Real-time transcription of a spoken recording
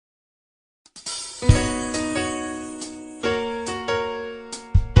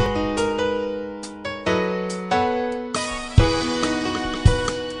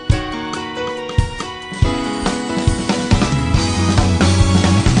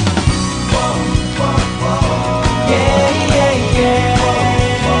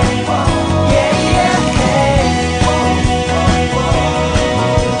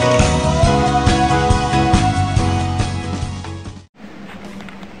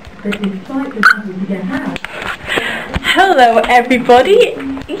Hello everybody.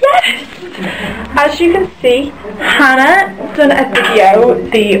 Yes, as you can see, Hannah done a video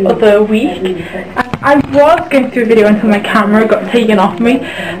the other week. I was going to do a video until my camera got taken off me,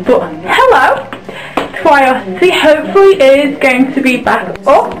 but hello, Twiocity hopefully is going to be back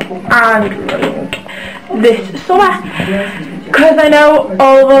up and this summer, because I know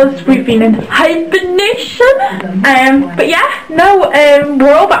all of us, we've been in hibernation, but yeah, no,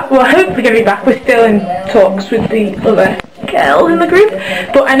 we're all back. We're hopefully going to be back. We're still in talks with the other girls in the group,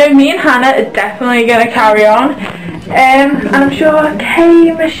 but I know me and Hannah are definitely going to carry on, and I'm sure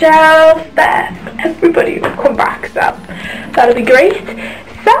Kay, Michelle, Steph, everybody will come back, so that'll be great.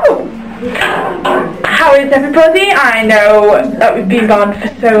 So, how is everybody? I know that we've been gone for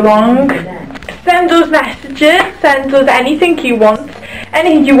so long. Send us messages, send us anything you want,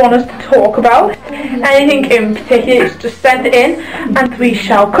 anything you want us to talk about, anything in particular, just send it in and we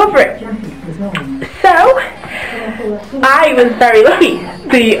shall cover it. So, I was very lucky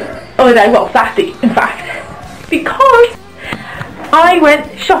the other day, well Saturday in fact, because I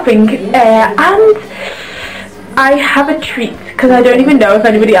went shopping and I have a treat, because I don't even know if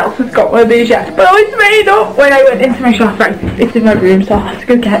anybody else has got one of these yet, but I was made up when I went into my shop. Right, it's in my room, so I have to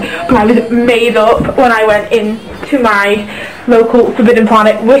go get it, but I was made up when I went into my local Forbidden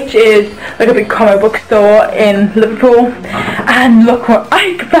Planet, which is like a big comic book store in Liverpool, and look what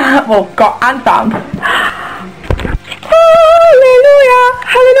I found, well, got and found. Hallelujah,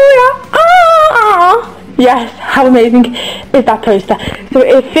 hallelujah, ah! Yes, how amazing is that poster? So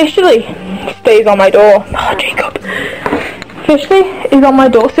it officially stays on my door. Oh, Jacob. Officially is on my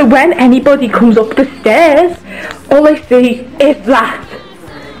door. So when anybody comes up the stairs, all I see is that.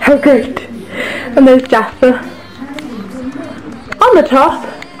 How great. And there's Jasper on the top.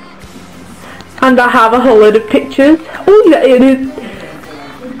 And I have a whole load of pictures. Oh, yeah, it is.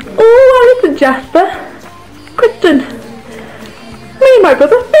 Oh, and it's a Jasper. Kristen. Me and my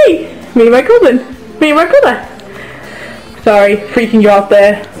brother. Me and my cousin. Me and my brother. Sorry, freaking you out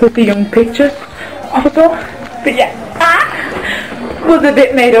there with the young pictures of us all. But yeah, I was a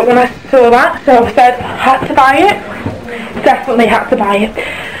bit made up when I saw that, so I said had to buy it. Definitely had to buy it.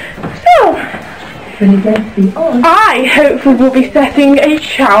 So, I hopefully will be setting a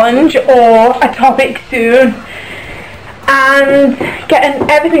challenge or a topic soon and getting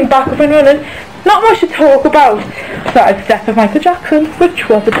everything back up and running. Not much to talk about besides the death of Michael Jackson, which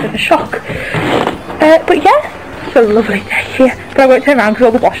was a bit of a shock. But yeah, it's a lovely day here. But I won't turn around because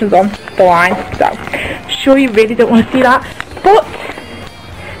all the washing's on the line, so I'm sure you really don't want to see that. But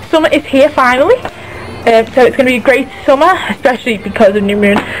summer is here finally, so it's going to be a great summer, especially because of New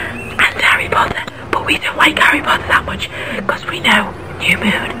Moon and Harry Potter. But we don't like Harry Potter that much because we know New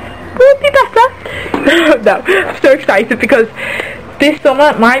Moon will be better. No, I'm so excited because this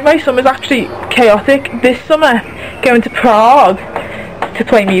summer, my summer's actually chaotic. This summer, going to Prague to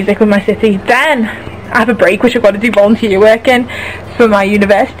play music with my city. Then I have a break, which I've got to do volunteer work in for my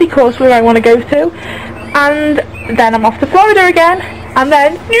university course where I want to go to. And then I'm off to Florida again. And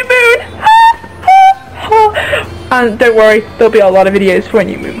then New Moon. And don't worry, there'll be a lot of videos for when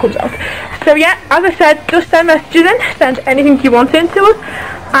New Moon comes out. So yeah, as I said, just send messages in. Send anything you want into us.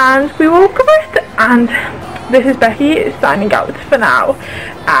 And we will cover it. And this is Becky signing out for now,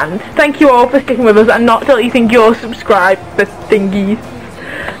 and thank you all for sticking with us and not deleting your subscribe thingies.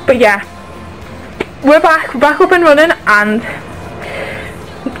 But yeah, we're back up and running, and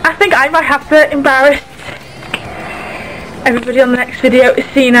I think I might have to embarrass everybody on the next video,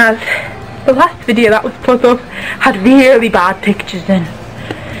 seeing as the last video that was put up had really bad pictures in.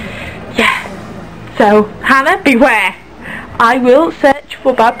 Yeah, so Hannah, beware. I will search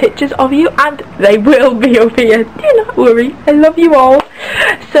for bad pictures of you and they will be up here. Do not worry. I love you all.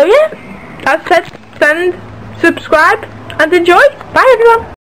 So yeah, as said, send, subscribe and enjoy. Bye everyone.